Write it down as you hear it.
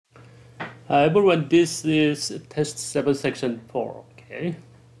Hi everyone, this is test 7 section 4, okay?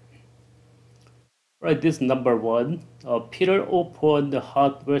 Right, this number 1. Peter opened the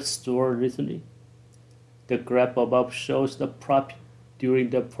hardware store recently. The graph above shows the profit during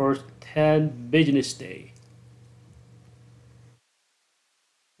the first 10 business days.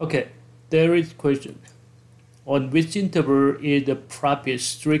 Okay, there is question. On which interval is the profit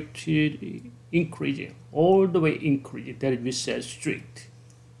strictly increasing? All the way increasing, that is we said strict,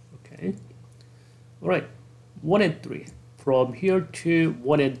 okay? All right, 1 and 3. From here to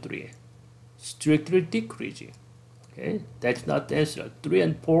 1 and 3. Strictly decreasing. Okay, that's not the answer. 3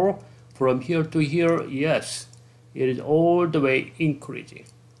 and 4, from here to here, yes, it is all the way increasing.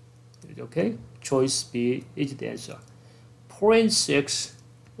 Okay, choice B is the answer. 4 and 6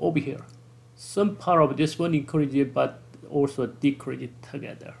 over here. Some part of this one increasing, but also decreasing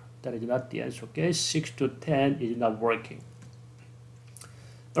together. That is not the answer. Okay, 6 to 10 is not working.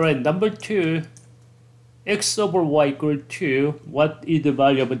 All right, number 2, x over y equal to, what is the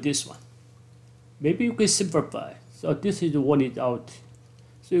value of this one? Maybe you can simplify. So this is 1 is out.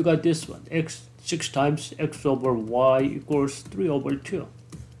 So you got this one. 6 times x over y equals 3 over 2.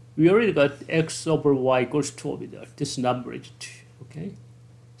 We already got x over y equals 2 over there. This number is 2. Okay.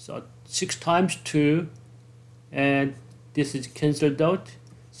 So 6 times 2. And this is cancelled out.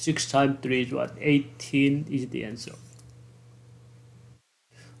 6 times 3 is what? 18 is the answer.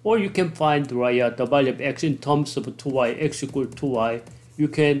 Or you can find the value of x in terms of 2y. X equal to y. You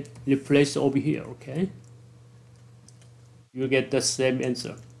can replace over here, okay? You get the same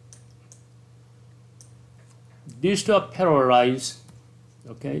answer. These two are parallel lines,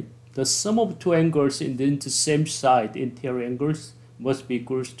 okay? The sum of two angles in the same side, interior angles, must be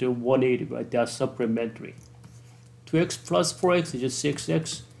equals to 180, right? They are supplementary. 2x plus 4x is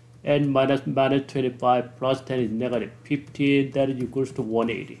 6x, and minus 25 plus 10 is negative 15, that is equals to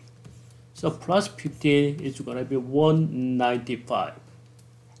 180. So plus 15 is going to be 195.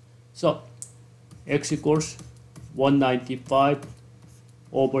 So x equals 195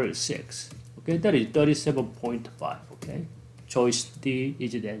 over 6. Okay, that is 37.5. Okay, choice D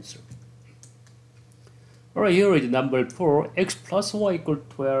is the answer. All right, here is number 4. X plus y equals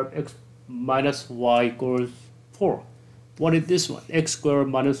 12. X minus y equals 4. What is this one? X squared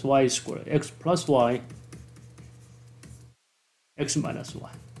minus y squared. X plus y. X minus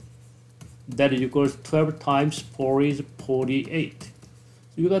y. That is equals 12 times 4 is 48. So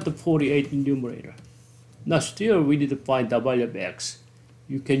you got the 48 in numerator. Now still we need to find the value of x.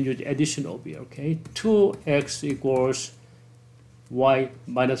 You can use addition over here, okay? 2x equals y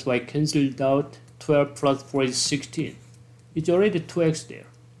minus y cancelled out. 12 plus 4 is 16. It's already 2x there.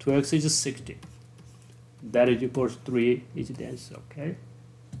 2x is 16. That is equals 3 is the answer, okay?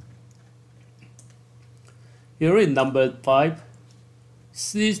 Here is number 5.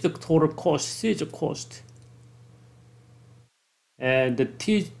 C is the total cost. C is the cost. And the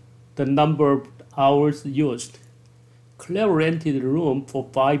T, the number of hours used. Claire rented the room for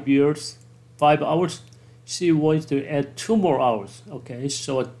 5 years, 5 hours. She wants to add 2 more hours. Okay,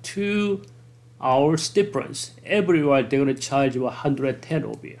 so 2 hours difference. Everywhere they're gonna charge you 110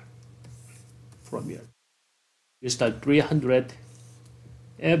 over here. From here, you start 300.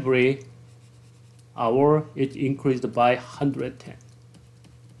 Every hour it increased by 110.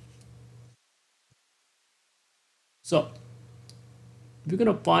 So we're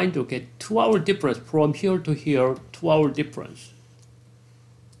gonna find, okay, 2 hour difference from here to here, 2 hour difference.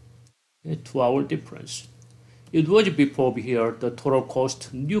 Okay, 2 hour difference. It was before over here, the total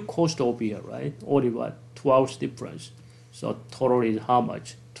cost, new cost over here, right? Only what? 2 hours difference. So total is how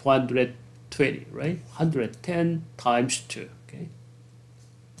much? 220, right? 110 times 2, okay?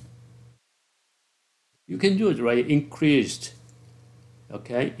 You can use, right? Increased,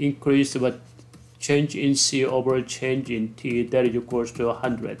 okay? Increased, but change in C over change in T, that is equals to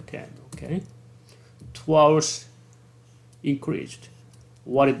 110, okay? 2 hours increased.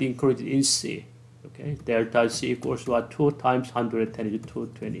 What is increased in C? Okay, delta C equals to what? 2 times 110 is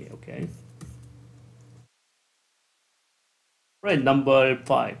 220, okay? Right, number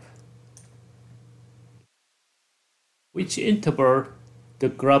 5. Which interval the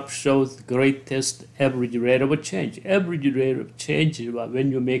graph shows greatest average rate of change? Average rate of change is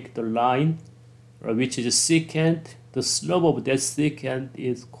when you make the line, which is secant. The slope of that secant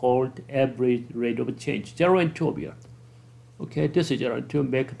is called average rate of change. 0 and 2 over here. Okay, this is 0 and 2.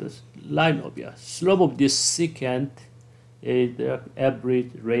 Make this line over here. Slope of this secant is the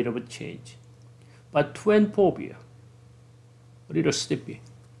average rate of change. But 2 and 4 over here, a little steepy,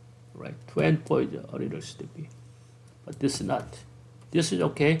 right? 2 and 4 is a little steepy. But this is not. This is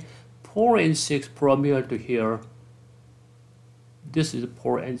okay. 4 and 6 from here to here. This is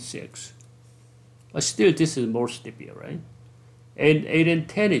 4 and 6. But still, this is more steeper, right? And 8 and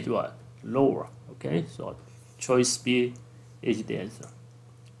 10 is what? Lower, okay? So choice B is the answer.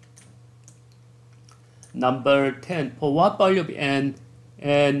 Number 10, for what value of n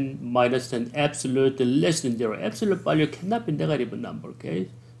minus 10 absolute less than 0? Absolute value cannot be negative number, okay?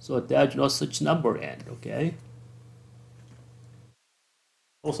 So there's no such number n, okay?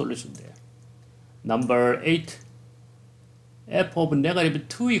 No solution there. Number 8, f of negative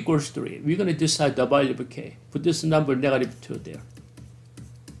 2 equals 3. We're going to decide the value of k. Put this number negative 2 there.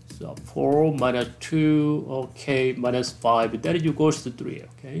 So 4 minus 2, okay, minus 5, that equals to 3,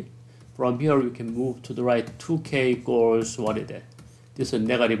 okay? From here, we can move to the right. 2k equals, what is that? This is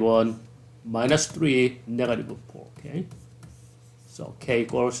negative 1, minus 3, negative 4, okay? So k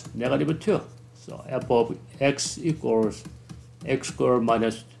equals negative 2. So f of x equals x squared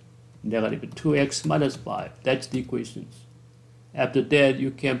minus negative 2x minus 5. That's the equations. After that,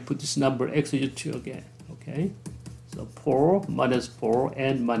 you can put this number x is 2 again, okay? So 4 minus 4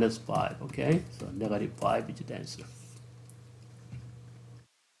 and minus 5, okay? So negative 5 is the answer.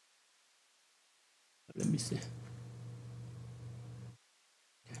 Let me see.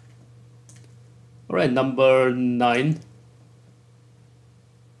 Okay. All right, number 9.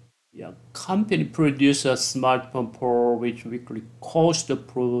 Yeah, company produce a smartphone for which weekly cost of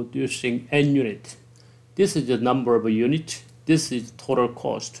producing n unit. This is the number of unit. This is total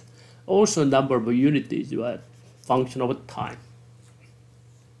cost. Also, number of unit is what? Function of time.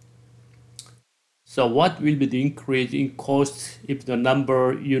 So what will be the increase in cost if the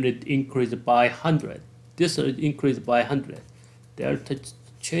number unit increased by 100? This will increase by 100. Delta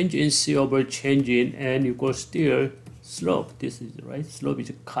change in C over change in N equals still slope. This is right. Slope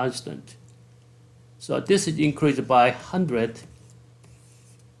is constant. So this is increased by 100.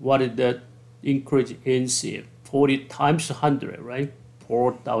 What is the increase in C? 40 times 100, right?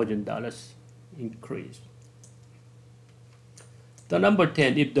 $4,000 increase. The number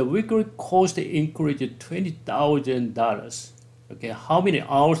 10, if the weekly cost increases $20,000, okay, how many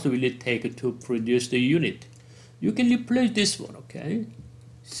hours will it take to produce the unit? You can replace this one, okay?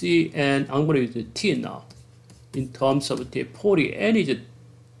 C, and I'm going to use the T now. In terms of T, 40, N is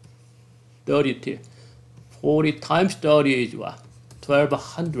 30 T. 40 times 30 is what?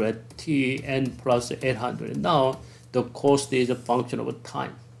 1200 T, N plus 800. Now, the cost is a function of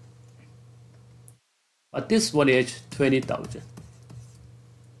time. But this one is 20,000.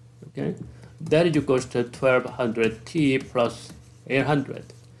 Okay, that is equals to 1200 T plus 800.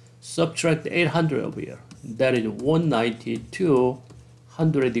 Subtract 800 over here. That is 192.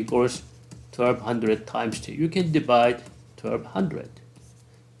 100 equals 1200 times T. You can divide 1200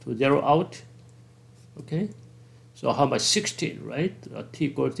 to zero out. Okay, so how much? 16, right? T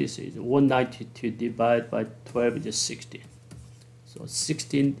equals this is 192 divided by 12 is 16. So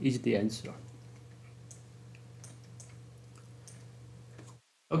 16 is the answer.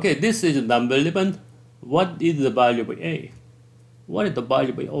 Okay, this is number 11. What is the value of A? What is the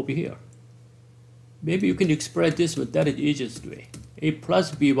value of A over here? Maybe you can express this one. That is the easiest way. A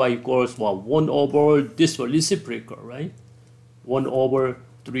plus by equals what? 1 over this one, reciprocal, right? 1 over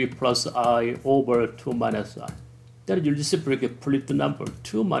 3 plus I over 2 minus I. That is the reciprocal flip the number.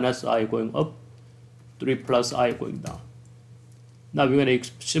 2 minus I going up, 3 plus I going down. Now we're going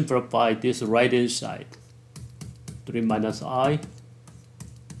to simplify this right hand side. 3 minus I.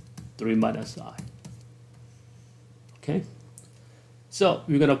 3 minus I. Okay, so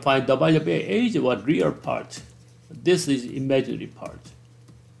we're gonna find the value of A. A is what? Real part. This is imaginary part.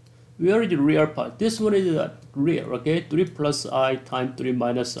 Where is the real part? This one is real. Okay, 3 plus I times 3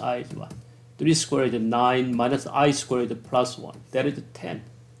 minus I is what? 3 squared is 9 minus I squared is plus 1. That is 10.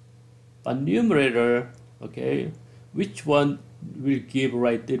 But numerator, okay, which one will give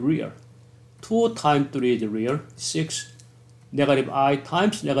right the real? 2 times 3 is real. 6. Negative I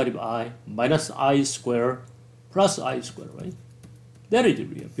times negative I minus I squared plus I squared, right? That is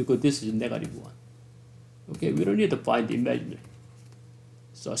real because this is negative 1. Okay, we don't need to find the imaginary.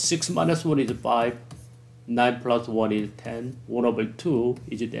 So 6 minus 1 is 5. 9 plus 1 is 10. 1 over 2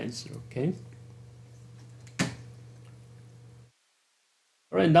 is the answer, okay? All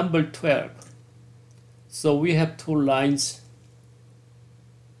right, number 12. So we have two lines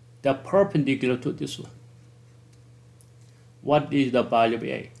that are perpendicular to this one. What is the value of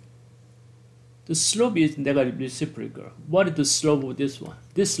A? The slope is negative reciprocal. What is the slope of this one?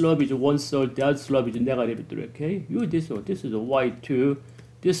 This slope is 1/3, the other slope is negative 3, okay? Use this one. This is a y2,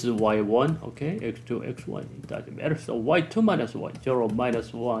 this is y1, okay? x2, x1, it doesn't matter. So y2 minus 1, 0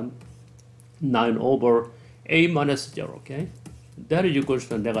 minus 1, 9 over A minus 0, okay? That is equals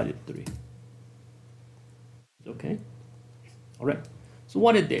to negative 3. Okay? All right. So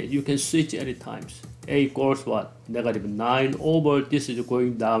what is that? You can switch any times. A equals what? Negative 9 over this is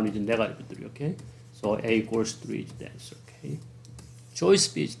going down is negative 3, okay? So A equals 3 is the answer, okay? Choice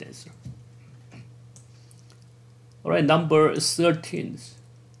B is the answer. All right, number 13.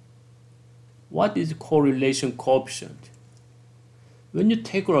 What is correlation coefficient? When you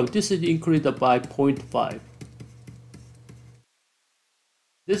take a look, this is increased by 0.5.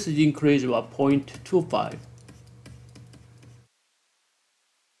 This is increased by 0.25.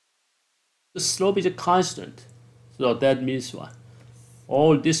 The slope is constant. So that means what?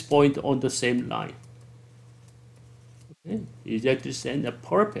 All these points on the same line. Okay, exactly same and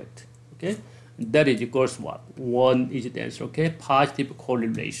perfect. Okay, and that is equals what? 1 is the answer. Okay, positive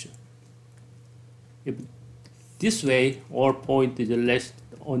correlation. If this way, all point is less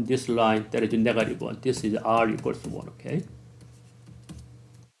on this line, that is negative 1. This is R equals 1. Okay.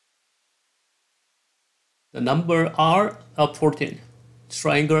 The number R of 14.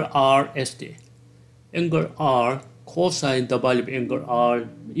 Triangle RST. Angle R, cosine the value of angle R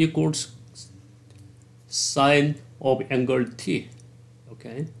equals sine of angle T.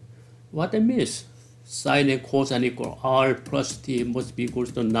 Okay. What that means? Sine and cosine equal R plus T must be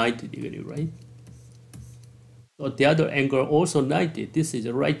equals to 90 degrees, right? So the other angle also 90. This is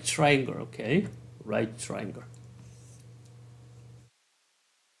a right triangle, okay? Right triangle.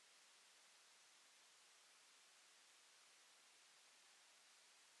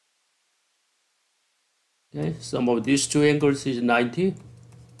 Okay, sum of these two angles is 90.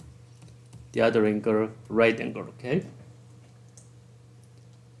 The other angle, right angle, okay?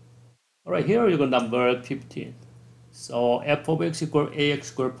 All right, here you go number 15. So f of x equal ax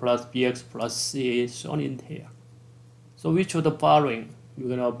squared plus bx plus c is shown in here. So which of the following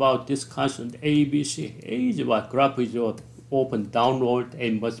you know about this constant a, b, c? A is what? Graph is open downward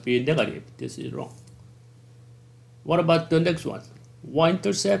and must be negative. This is wrong. What about the next one?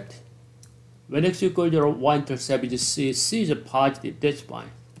 Y-intercept. When x equals 0, y-intercept is c. C is positive. That's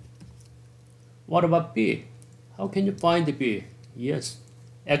fine. What about b? How can you find the b? Yes,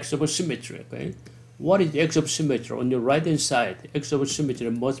 x of symmetry. Okay. What is x of symmetry? On your right hand side, x of symmetry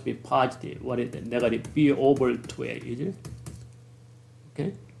must be positive. What is it? Negative b over 2a, is it?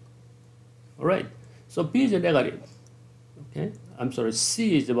 Okay. All right. So b is a negative. Okay. I'm sorry,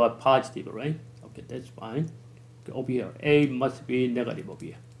 c is about positive, right? Okay, that's fine. Okay, over here, a must be negative over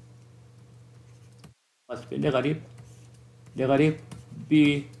here. Must be negative. Negative.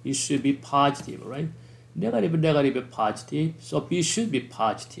 B, it should be positive, right? Negative, negative, positive. So B should be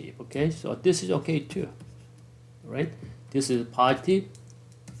positive, okay? So this is okay too, right? This is positive,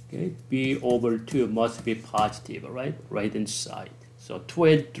 okay? B over 2 must be positive, right? Right hand side. So 2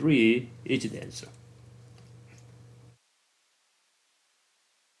 and 3 is the answer.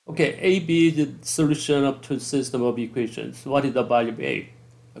 Okay, AB is the solution of two system of equations. What is the value of A?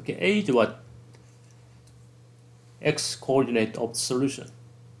 Okay, A is what? X coordinate of solution.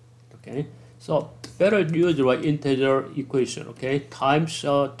 Okay, so better use the integer equation. Okay, times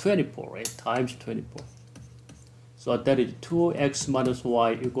 24, right? Times 24. So that is 2x minus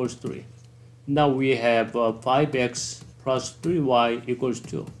y equals 3. Now we have 5x plus 3y equals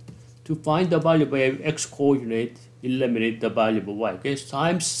 2. To find the value of x coordinate, eliminate the value of y. Okay,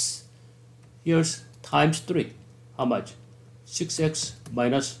 times, here's times 3. How much? 6x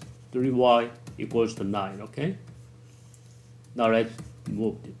minus 3y equals to 9. Okay. Now let's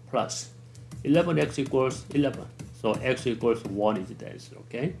move the plus. 11x equals 11. So x equals 1 is the answer,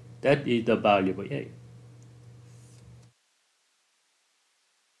 okay? That is the value of A.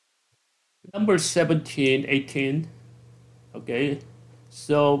 Number 17, 18, okay?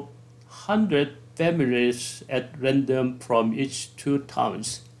 So 100 families at random from each two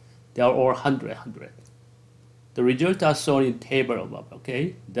towns. They are all 100. The results are shown in table above,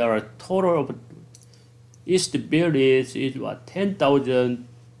 okay? There are a total of each village is what 10,000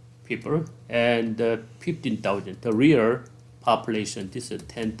 people and 15,000. The real population, this is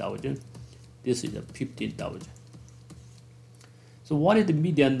 10,000. This is 15,000. So what is the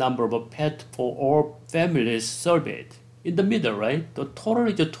median number of pets for all families surveyed? In the middle, right? The total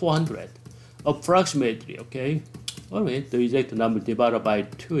is 200, approximately. Okay. Alright, the exact number divided by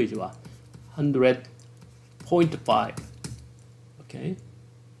 2 is what? 100.5. Okay.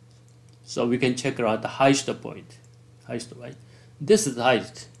 So we can check out the highest point. Highest, right? This is the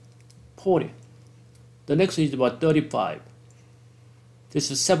highest, 40. The next is about 35. This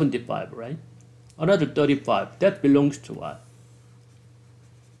is 75, right? Another 35. That belongs to what?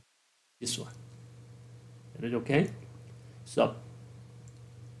 This one. Is it okay? So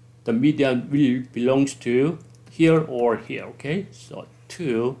the median will belongs to here or here, okay? So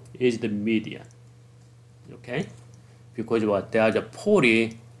 2 is the median, okay? because what? There's a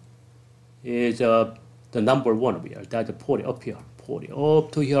 40 is the number 1 over here. There's a 40 up here. 40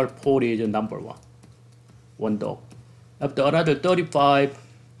 up to here. 40 is the number 1. One dog. After another 35,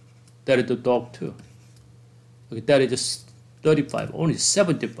 that is the dog 2. Okay, that is just 35. Only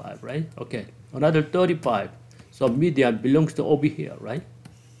 75, right? Okay, another 35. So median belongs to over here, right?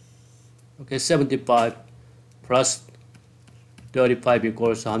 Okay, 75 plus 35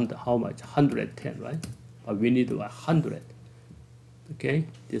 equals how much? 110, right? But we need 100. Okay,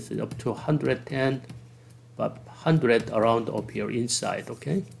 this is up to 110, but 100 around up here inside,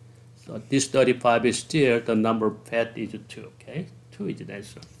 okay? So this 35 is still, the number of pet is 2, okay? 2 is the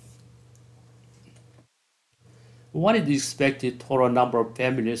answer. What is the expected total number of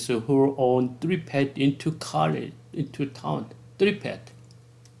families who own 3 pets into town? 3 pets.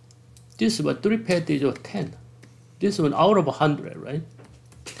 This one, 3 pets is 10. This one out of 100, right?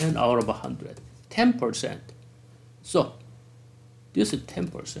 10 out of 100. 10%. So, this is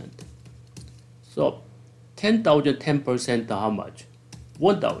 10%. So, 10,000, 10% how much?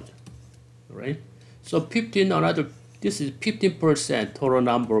 1,000, right? So, 15, another, this is 15% total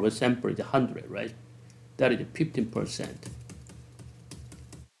number of sample is 100, right? That is 15%.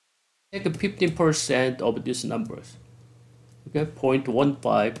 Take 15% of these numbers. Okay,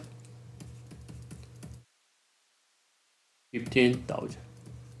 0.15, 15,000.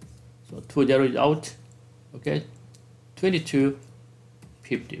 So 2 zeros out. Okay,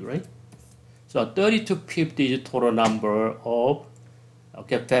 2250, right? So 3250 is the total number of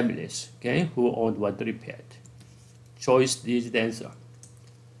families, okay, who own 1 pet. Choice is the answer.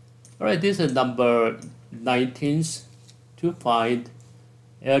 All right, this is number 19. To find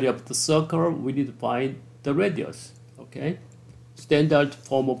area of the circle, we need to find the radius, okay? Standard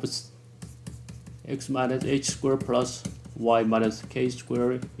form of x minus h squared plus y minus k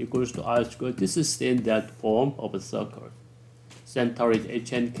squared equals to r squared. This is standard form of a circle. Center is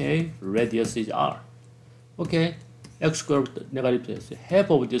h and k, radius is r. Okay, x squared negative 2, half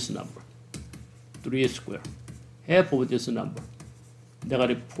of this number, 3 squared. Half of this number,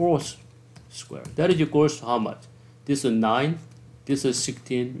 negative 4 squared. That is equals to how much? This is 9, this is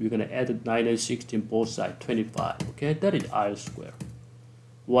 16. We're going to add 9 and 16 both sides, 25. Okay, that is r squared.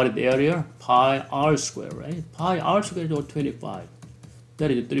 What is the area? Pi r squared, right? Pi r squared is 25.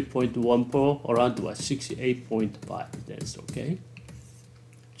 That is 3.14, around what? 68.5. That's okay.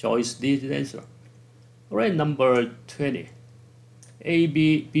 Choice D is the answer. All right, number 20. A,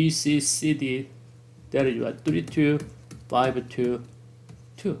 B, B, C, C, D. That is what? 3, 2, 5, 2,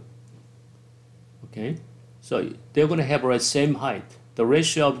 2. Okay, so they're going to have the same height. The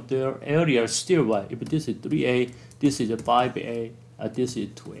ratio of their area is still what? If this is 3A, this is a 5A, this is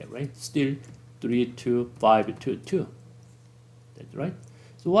 2A, right? Still 3, 2, 5, 2, 2. That's right.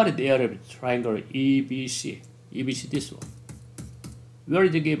 So what is the area of the triangle EBC? EBC, this one. Where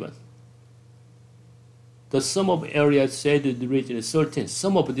is it given? The sum of areas said in the region is 13.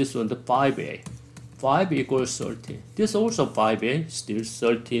 Sum of this one, the 5A. 5 equals 13. This also 5A, still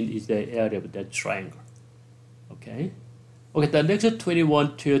 13 is the area of that triangle. Okay. Okay, the next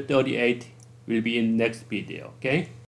 21 to 38 will be in next video. Okay.